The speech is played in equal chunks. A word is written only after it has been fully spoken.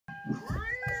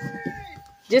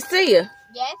Just see ya.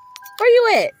 Yes. Where you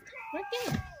at? Right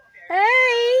there.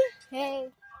 Hey. Hey.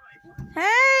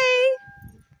 Hey.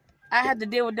 I have to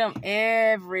deal with them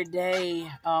every day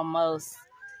almost.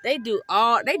 They do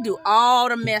all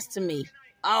the mess to me.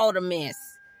 All the mess.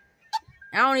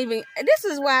 I don't even, this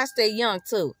is why I stay young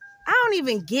too. I don't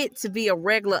even get to be a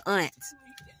regular aunt.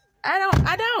 I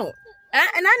don't.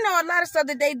 And I know a lot of stuff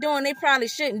that they doing they probably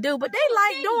shouldn't do, but they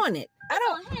like doing it. I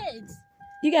don't. On heads.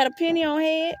 You got a penny on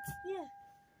heads? Yeah.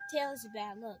 Tails is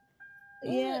bad. Look.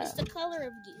 Yeah. It's the color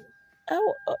of you.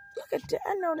 Oh, look at that.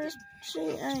 I know this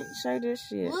shit. I ain't say this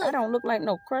shit. Look. I don't look like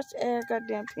no crusty ass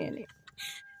goddamn penny.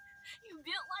 You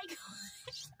built like.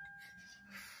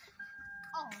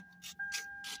 Oh.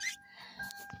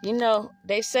 You know,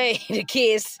 they say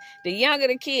the younger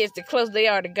the kids, the closer they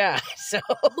are to God. So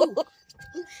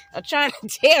I'm trying to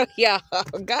tell y'all,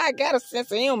 God got a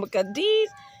sense of humor because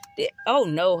oh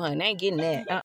no, honey, I ain't getting that.